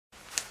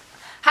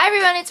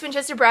everyone, it's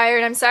Winchester Breyer,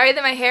 and I'm sorry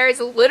that my hair is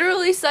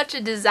literally such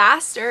a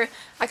disaster.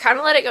 I kind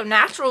of let it go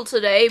natural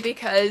today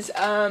because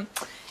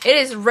it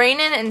is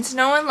raining and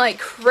snowing like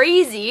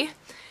crazy,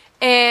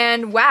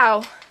 and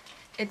wow,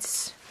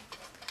 it's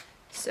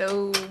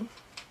so,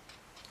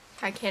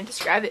 I can't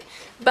describe it,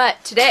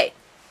 but today,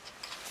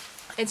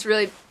 it's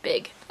really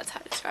big, that's how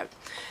to describe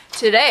it.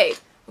 Today,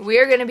 we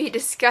are going to be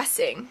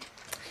discussing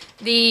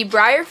the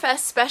Breyerfest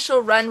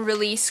special run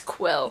release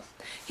Quill.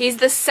 He's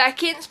the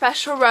second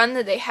special run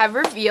that they have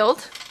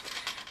revealed.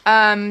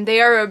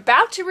 They are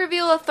about to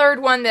reveal a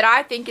third one that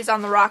I think is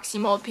on the Roxy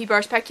mold. People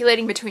are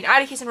speculating between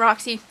Idicus and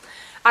Roxy.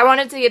 I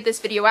wanted to get this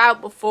video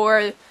out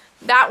before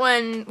that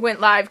one went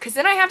live, because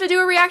then I have to do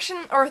a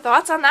reaction or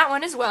thoughts on that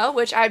one as well,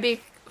 which I'd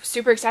be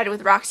super excited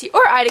with Roxy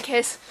or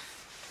Idicus,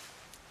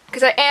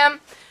 because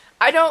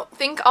I don't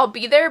think I'll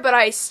be there, but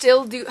I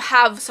still do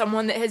have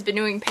someone that has been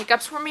doing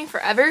pickups for me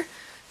forever.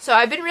 So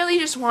I've been really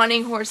just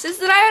wanting horses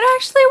that I would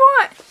actually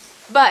want.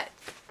 But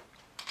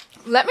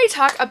let me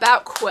talk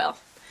about Quill.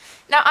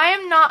 Now, I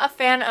am not a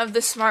fan of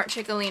the Smart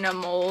Chickalina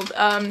mold.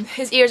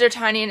 His ears are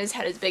tiny and his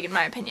head is big in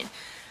my opinion.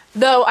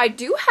 Though I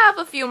do have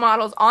a few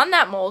models on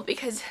that mold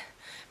because,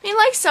 I mean,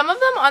 like, some of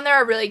them on there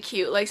are really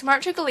cute. Like,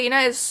 Smart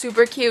Chickalina is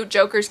super cute,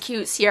 Joker's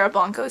cute, Sierra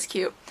Blanco's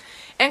cute.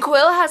 And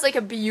Quill has, like,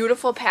 a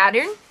beautiful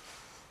pattern.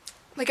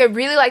 Like, I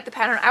really like the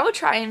pattern. I would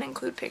try and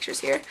include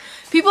pictures here.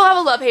 People have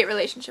a love-hate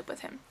relationship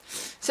with him.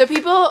 So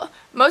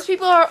most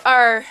people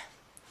are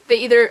they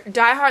either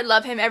diehard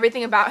love him,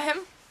 everything about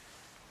him,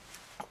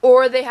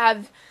 or they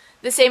have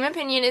the same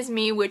opinion as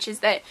me, which is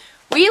that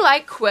we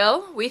like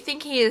Quill. We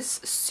think he is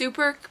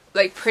super,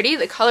 like, pretty.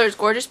 The color is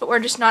gorgeous, but we're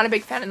just not a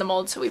big fan of the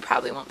mold, so we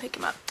probably won't pick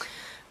him up.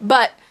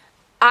 But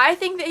I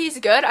think that he's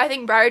good. I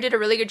think Breyer did a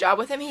really good job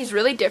with him. He's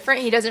really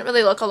different. He doesn't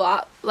really look a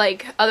lot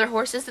like other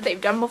horses that they've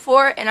done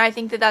before, and I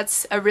think that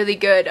that's a really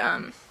good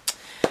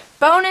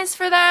bonus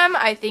for them.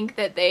 I think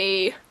that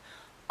they,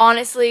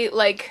 honestly,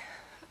 like,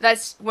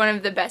 that's one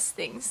of the best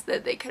things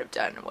that they could have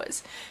done,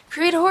 was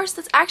create a horse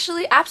that's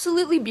actually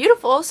absolutely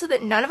beautiful so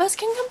that none of us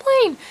can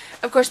complain.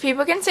 Of course,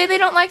 people can say they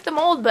don't like the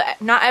mold,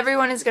 but not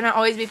everyone is going to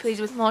always be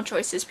pleased with mold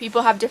choices.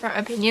 People have different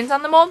opinions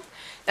on the mold.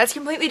 That's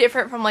completely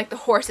different from, like, the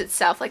horse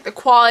itself, like the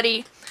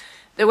quality,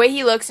 the way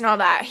he looks and all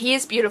that. He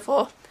is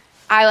beautiful.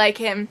 I like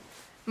him.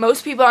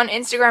 Most people on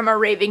Instagram are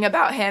raving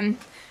about him.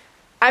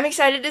 I'm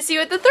excited to see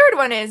what the third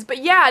one is. But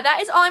yeah, that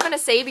is all I'm going to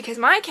say because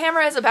my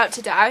camera is about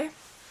to die.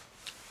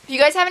 If you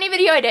guys have any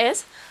video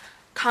ideas,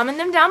 comment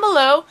them down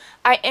below.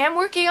 I am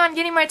working on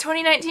getting my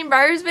 2019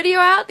 Breyers video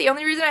out. The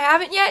only reason I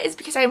haven't yet is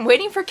because I'm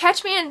waiting for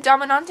Catch Me and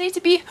Dominante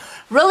to be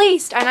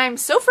released. And I'm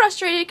so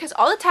frustrated because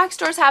all the tax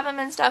stores have them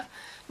and stuff.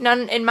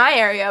 None in my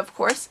area, of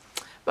course.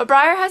 But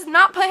Breyer has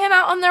not put him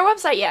out on their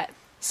website yet.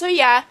 So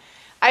yeah,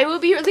 I will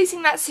be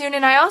releasing that soon.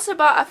 And I also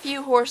bought a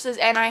few horses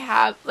and I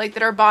have, like,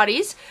 that are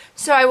bodies.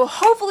 So I will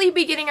hopefully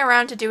be getting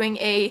around to doing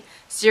a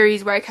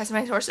series where I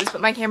customize horses.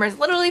 But my camera is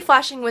literally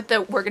flashing with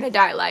the "we're gonna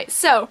die" light.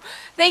 So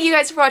thank you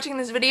guys for watching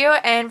this video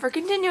and for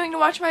continuing to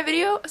watch my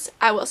videos.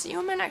 I will see you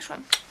in my next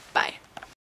one. Bye.